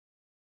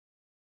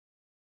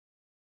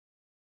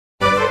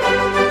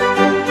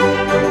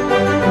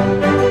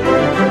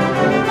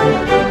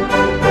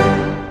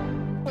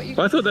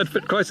I thought that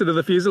fit closer to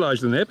the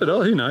fuselage than that, but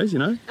oh, who knows, you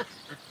know.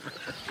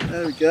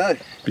 There we go.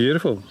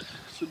 Beautiful.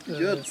 Should be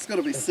good. It's got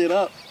to be set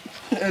up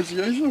as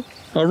usual.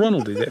 Oh, Ron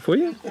will do that for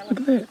you. Look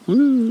at that.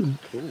 Woo.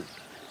 Cool.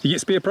 You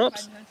get spare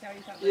props?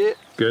 Yeah.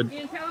 Good.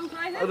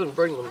 I didn't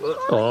bring them, but...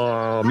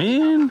 Oh,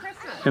 man.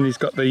 And he's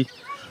got the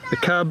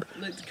cub.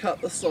 I need to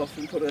cut this off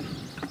and put a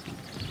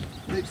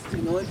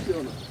XT90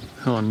 on it.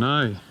 Oh,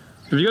 no.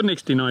 Have you got an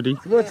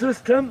XT90? What's this,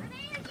 Tim?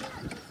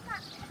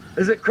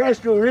 Is it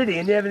crashed already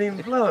and you haven't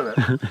even flown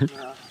it?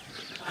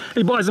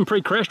 He buys them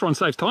pre-crashed, Ron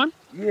saves time.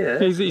 Yeah.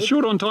 He's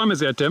short on time,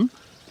 is our Tim?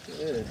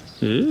 Yeah.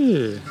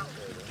 Yeah.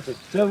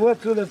 So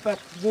what sort of fuck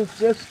is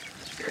this?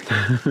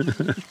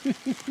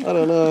 I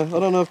don't know. I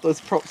don't know if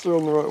those props are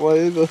on the right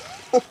way either.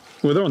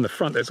 Well, they're on the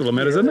front, that's all that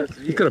matters, isn't it?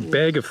 He's got a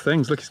bag of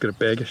things. Look, he's got a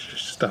bag of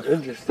stuff.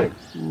 Interesting.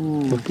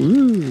 Look,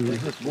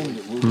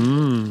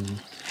 ooh.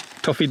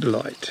 Toffee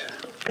delight.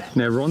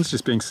 Now, Ron's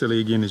just being silly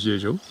again as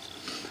usual.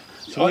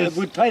 So it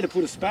would pay to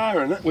put a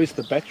spar in it. Where's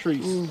the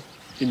batteries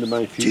in the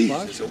main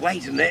fuselage? Jesus, there's a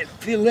weight in that.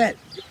 Feel that.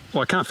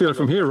 Well, I can't feel it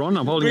from here, Ron.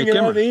 I'm holding Bring a it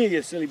camera. over here,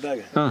 you silly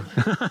bugger. Oh.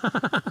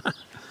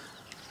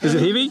 Is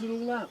it heavy?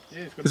 Yeah,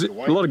 Is it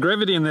a lot of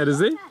gravity in that, is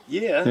there?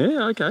 yeah.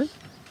 Yeah, okay.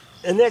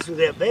 And that's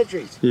without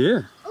batteries.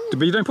 Yeah.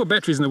 But you don't put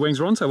batteries in the wings,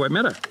 Ron, so it won't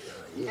matter.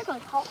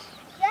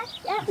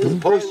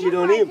 Post it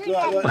on him.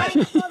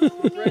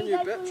 Brand new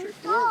battery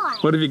for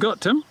it. What have you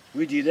got, Tim?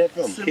 Where'd you get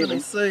that from? Kevin?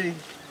 70C.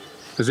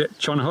 Is that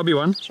China Hobby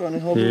one? Trying to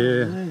hold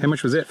it. Yeah. How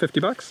much was that? 50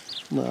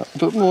 bucks? No, a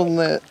bit more than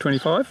that.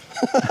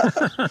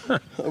 25?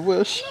 I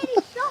wish.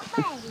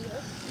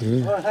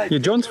 Yeah. Yeah,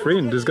 John's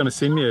friend is going to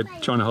send me a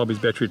China Hobbies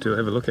battery to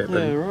have a look at, but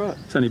Yeah, right.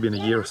 it's only been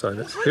a year or so.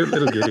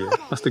 It'll get here.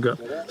 Must have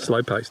got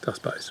slow paced, I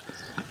suppose.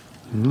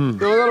 I've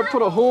got to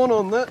put a horn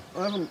on that.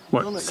 I haven't done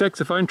What? it.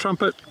 Saxophone,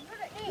 trumpet,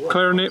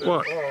 clarinet,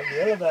 what? Oh,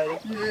 the elevator.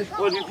 Yeah.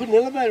 Well, you put an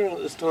elevator on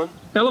it this time.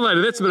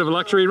 Elevator, that's a bit of a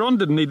luxury. Ron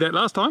didn't need that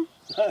last time.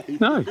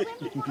 No.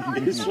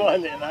 You was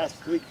flying that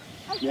last week.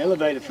 The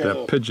elevator fell The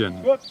off.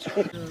 pigeon. Whoops.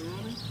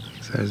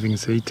 So as we can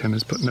see, Tim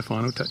is putting the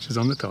final touches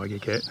on the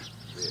TigerCat.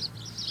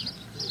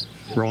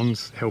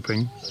 Ron's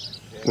helping.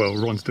 Well,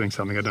 Ron's doing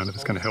something. I don't know if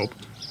it's going to help.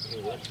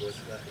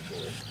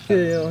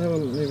 Yeah, I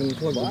haven't even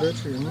plugged the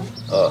battery in there.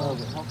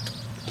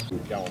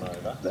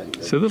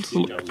 So this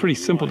will look pretty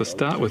simple to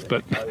start with,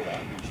 but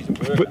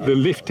the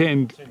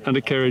left-hand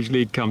undercarriage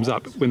lead comes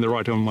up when the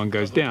right-hand one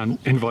goes down,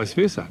 and vice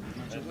versa.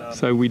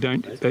 So we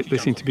don't, they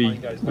seem to be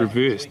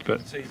reversed,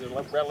 but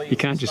you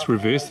can't just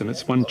reverse them.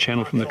 It's one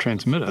channel from the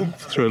transmitter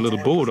through a little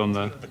board on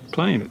the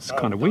plane. It's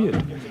kind of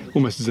weird.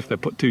 Almost as if they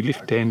put two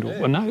left-hand,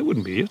 well no, it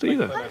wouldn't be it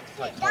either.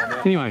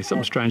 Anyway,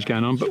 something strange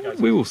going on, but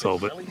we will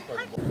solve it.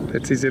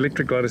 That's his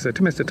electric glider, so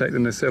Tim has to take the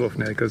nacelle off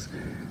now because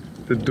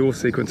the door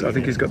sequence, I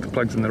think he's got the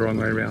plugs in the wrong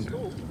way around.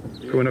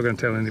 But we're not going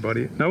to tell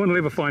anybody. No one will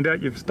ever find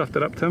out you've stuffed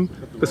it up, Tim.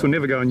 This will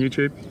never go on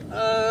YouTube.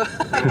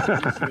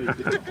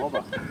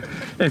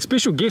 And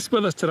special guest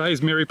with us today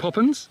is Mary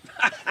Poppins.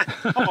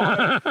 That's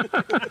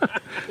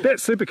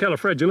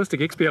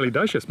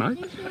supercalifragilisticexpialidocious,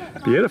 mate.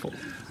 Beautiful.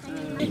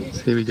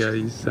 So here we go,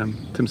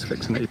 Tim's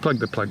fixing it. He plugged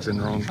the plugs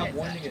in wrong.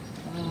 It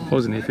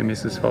wasn't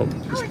FMS's fault,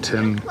 it was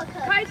Tim.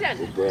 Clayton,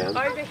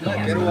 over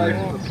here. Get away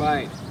from the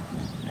plane.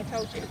 I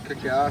told you.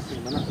 Kick your ass in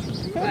a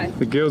minute.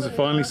 The girls have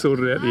finally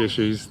sorted out the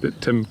issues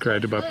that Tim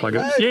created by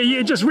plugging it.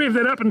 Yeah, just rev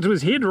that up into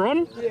his head,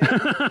 Ron.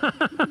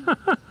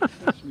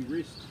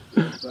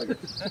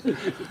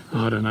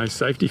 I don't know,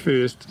 safety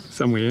first,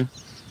 somewhere.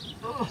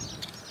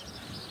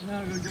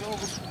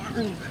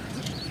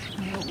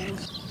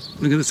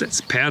 Look at this, it's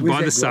powered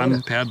by the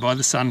sun,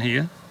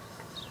 here.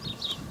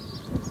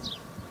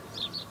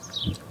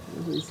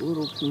 These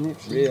little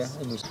connections. Yeah.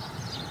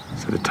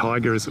 So the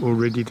Tiger is all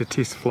ready to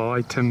test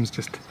fly. Tim's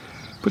just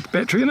put the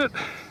battery in it.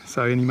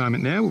 So any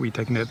moment now we'll be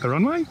taking it out the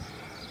runway,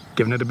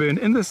 giving it a burn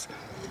in this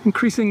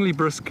increasingly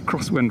brisk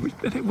crosswind.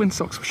 That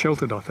windsock's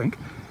sheltered, I think.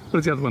 What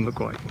does the other one look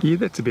like? Yeah,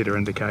 that's a better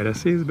indicator.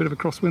 See, there's a bit of a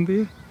crosswind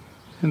there.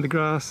 And the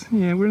grass,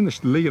 yeah, we're in the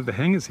lee of the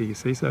hangars here, you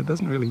see, so it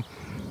doesn't really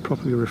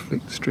properly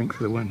reflect the strength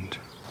of the wind.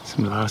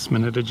 Some last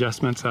minute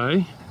adjustments,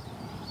 eh?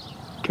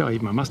 God,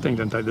 even my Mustang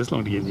doesn't take this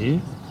long to get in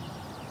here.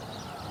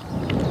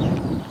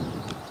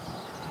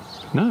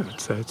 No,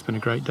 it's been a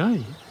great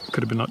day.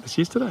 Could have been like this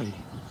yesterday.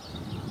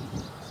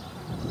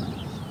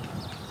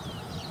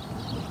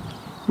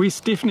 Where's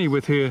Stephanie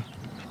with her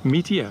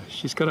Meteor?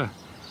 She's got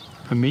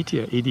a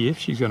Meteor EDF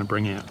she's going to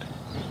bring out.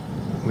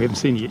 We haven't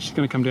seen it yet. She's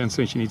going to come down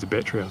soon. She needs a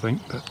battery, I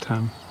think. But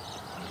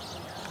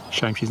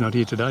shame she's not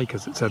here today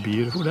because it's a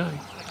beautiful day.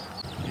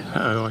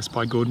 Uh-oh, I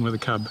spy Gordon with a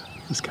cub.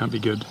 This can't be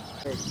good.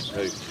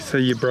 So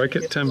you broke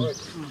it, Tim?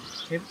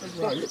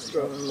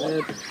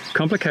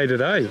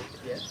 Complicated, eh?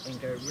 Yeah,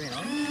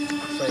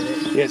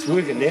 it's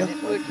working now.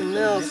 Working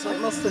now, so it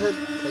must have had a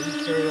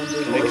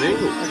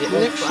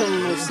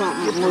connection or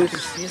something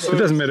loose. It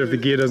doesn't matter if the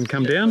gear doesn't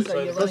come down.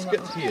 Let's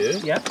get here.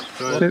 Yeah.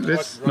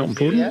 That's not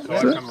important,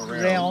 is it?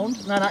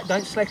 Round. No,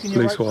 don't slacken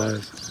your Loose rope.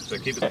 wires. So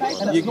keep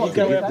it. You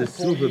get the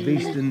silver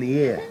beast in the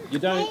air. You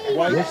don't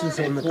wait This is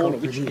at on the the corner,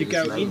 which concrete you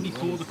go here, in it's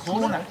before the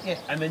corner,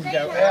 and then you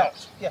go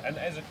out. And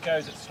as it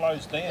goes, it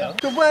slows down.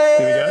 Here we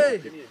go.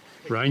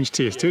 Range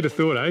test. Who'd have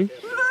thought, eh?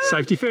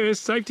 Safety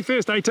first,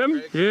 eh,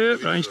 Tim? Yeah,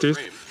 range test.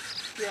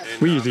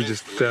 We usually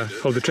just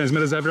hold the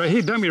transmitters over our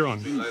head, don't we,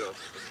 Ron?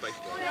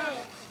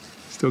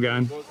 Still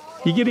going.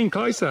 You're getting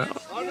closer.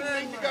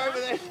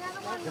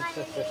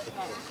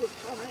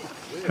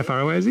 How far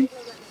away is he?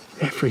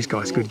 That freeze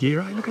guy's good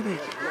gear, eh? Look at that.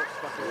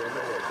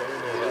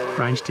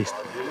 Range test.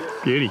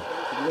 Beauty.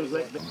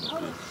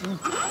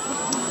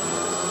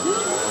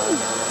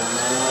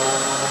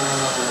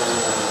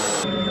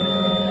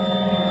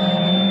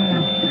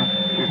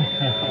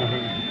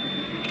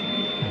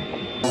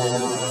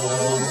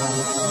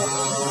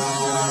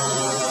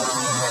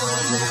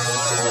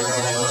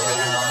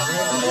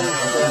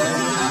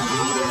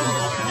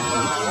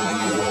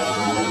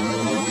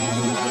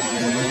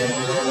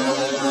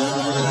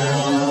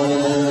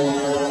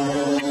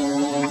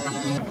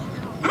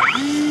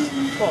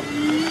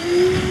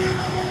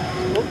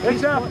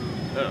 It's up.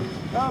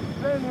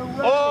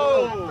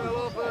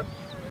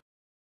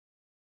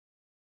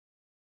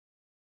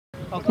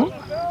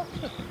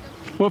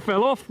 What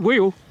fell off?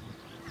 Wheel?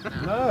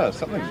 No,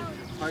 something.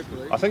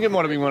 I think it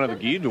might have been one of the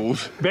gear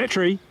doors.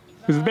 Battery?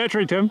 Was it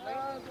battery, Tim?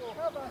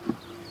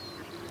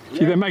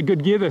 Gee, they make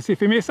good gear, this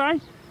FMS, eh?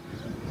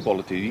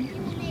 Quality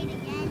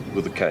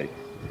with a K.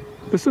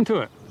 Listen to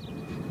it.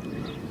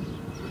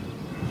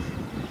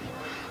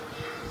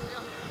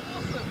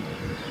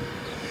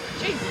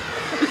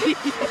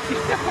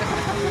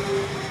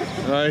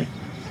 No.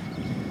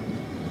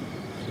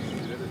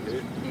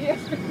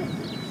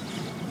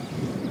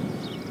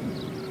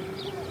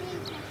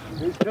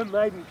 There's the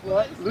maiden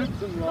flight,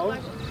 loops and rolls.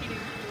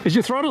 Is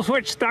your throttle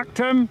switch stuck,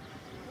 Tim?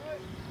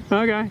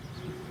 Okay.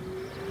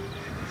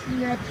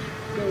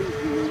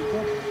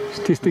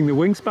 Just testing the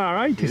wing spar,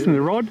 eh? Testing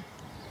the rod.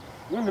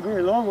 Wasn't a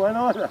very long one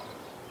either.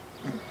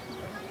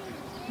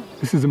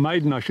 This is a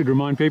maiden, I should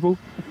remind people.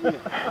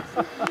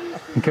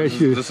 In case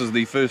you... This is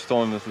the first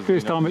time this has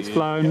First been up time in it's the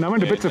air. flown. No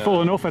wonder bits are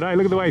falling off it, eh?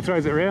 Look at the way he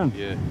throws it around.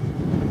 Yeah.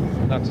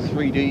 That's a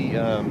 3D.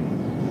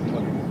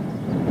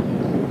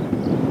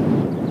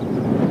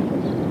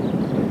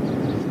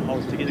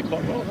 Holds together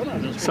quite well,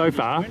 doesn't it? So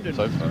far.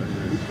 So far.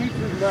 He keeps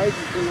his maiden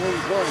for a long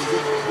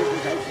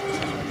time.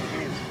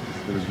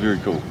 It was very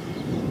cool.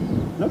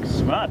 Looks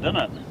smart,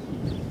 doesn't it?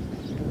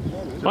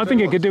 I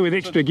think it could do with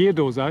extra gear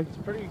doors, though.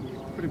 Pretty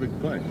big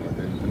plane like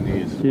that in the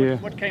ears. Yeah.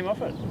 What came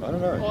off it? I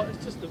don't know. Oh,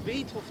 it's just the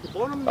vent off the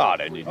bottom. Oh, I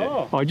don't need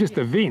that. Oh, just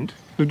the vent.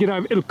 It'll get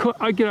over.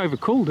 I'll get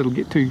overcooled. It'll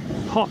get too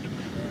hot,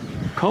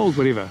 cold,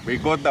 whatever.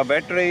 Because the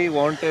battery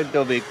wanted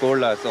to be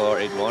colder, so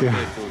it wanted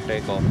to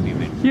take off the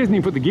vent. He hasn't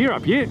even put the gear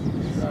up yet.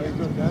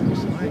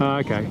 Oh,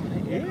 okay.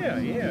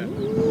 Yeah.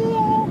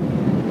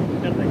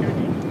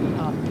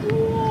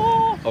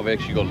 I've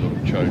actually got a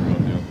little choke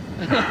right now.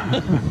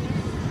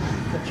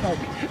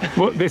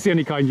 Well, that's the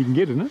only kind you can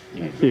get, isn't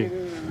it? Yeah.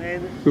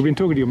 We've been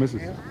talking to your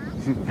missus.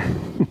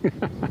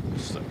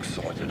 So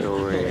excited.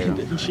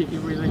 Didn't she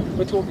really?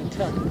 We're talking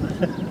tough.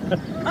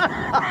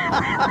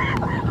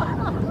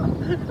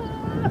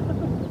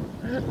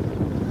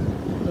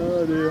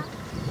 Oh dear.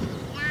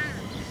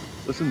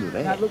 Listen to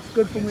that. That looks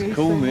good for me.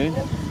 Cool, man.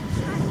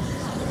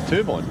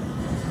 Turbine.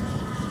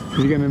 Is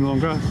he going in the long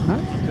grass? No?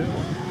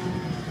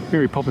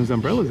 Mary Poppins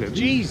umbrellas there.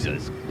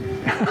 Jesus.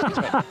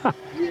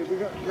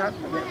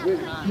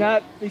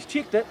 No, he's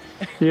checked it.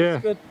 Yeah.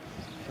 Good.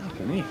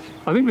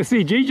 I think the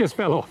CG just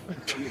fell off.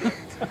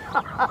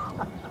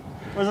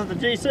 Was it the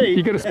GC?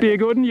 You got a spare,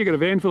 Gordon? You got a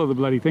van full of the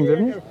bloody things,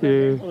 haven't you?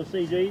 Yeah, All the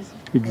CGs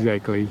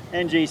exactly.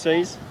 and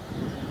GCs.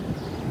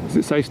 Is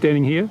it safe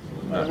standing here?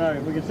 I don't know,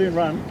 we can soon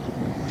run.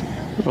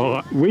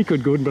 Oh, we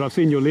could, Gordon, but I've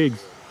seen your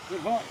legs.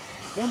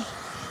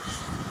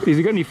 Has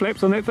he got any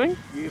flaps on that thing?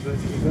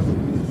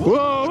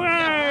 Whoa,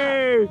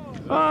 hey!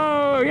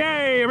 Oh,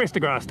 yay! Arrest the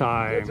grass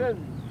time.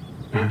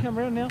 Come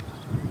around now.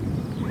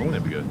 Oh,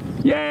 there we go.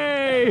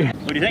 Yay!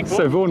 What do you think, Paul?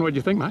 So, Vaughan, what do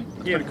you think, mate?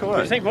 Yeah, pretty cool, what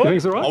do eh? you think, You Paul? think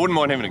it's all I right? wouldn't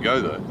mind having a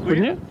go though.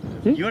 Wouldn't you?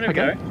 Yeah? You want to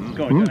Okay. go?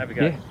 Go on, go have a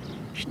go. Yeah.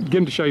 Get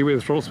him to show you where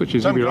the throttle switch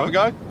is. Some You'll can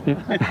I be have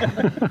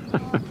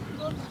a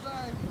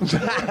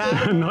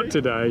right. go? Not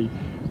today.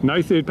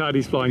 No third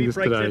parties flying If he this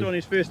breaks out on today.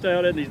 his first day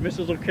out, and his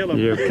missus will kill him.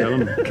 Yeah,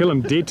 kill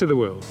him dead to the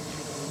world.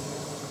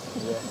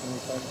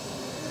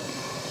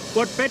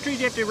 What battery do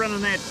you have to run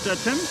on that,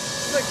 Tim?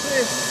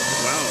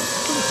 Wow.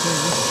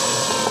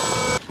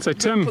 So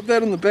Tim, Put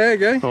that in the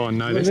bag, eh? oh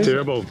no, that's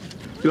terrible.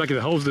 You're lucky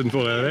the holes didn't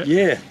fall out of that.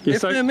 Yeah. Yeah,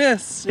 so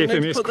FMS. You need to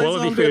FMS put these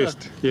quality on better.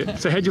 first. Yeah.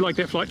 So how'd you like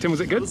that flight, Tim? Was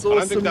it good? It's I don't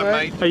awesome, think that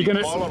mate. made. Are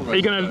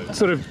you gonna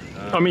sort of?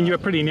 I mean, you're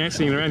pretty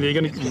announcing around there.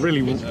 You're gonna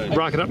really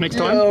rack it up next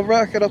Yeah, time. I'll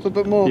rack it up a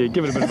bit more. Yeah,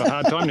 give it a bit of a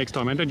hard time next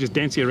time, man. Don't just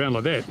dance you around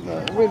like that. No,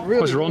 it went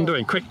really What's Ron well.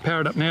 doing? Quick,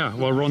 power it up now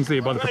while Ron's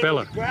there by the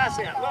propeller. Grass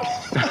out,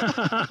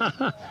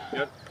 look.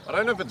 Yeah. I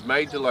don't know if it's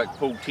made to like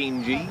pull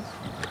 10 Gs.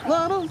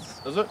 No, it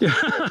is. Is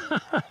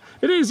it?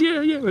 It is,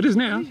 yeah, it is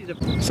now.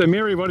 So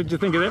Mary, what did you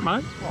think of that,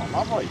 mate? Oh,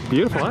 lovely.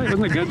 Beautiful, eh?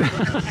 Isn't it good?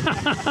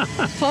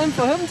 Time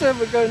for him to have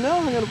a go now.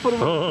 I'm going to put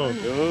him Oh,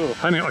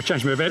 I think I've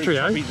changed my battery,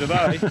 eh? Pizza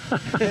today.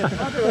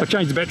 I've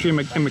changed the battery in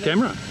my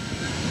camera.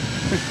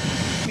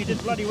 He did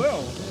bloody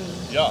well.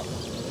 Yeah.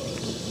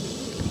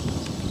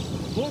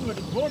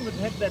 Bournemouth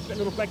had that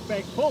little black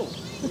bag full.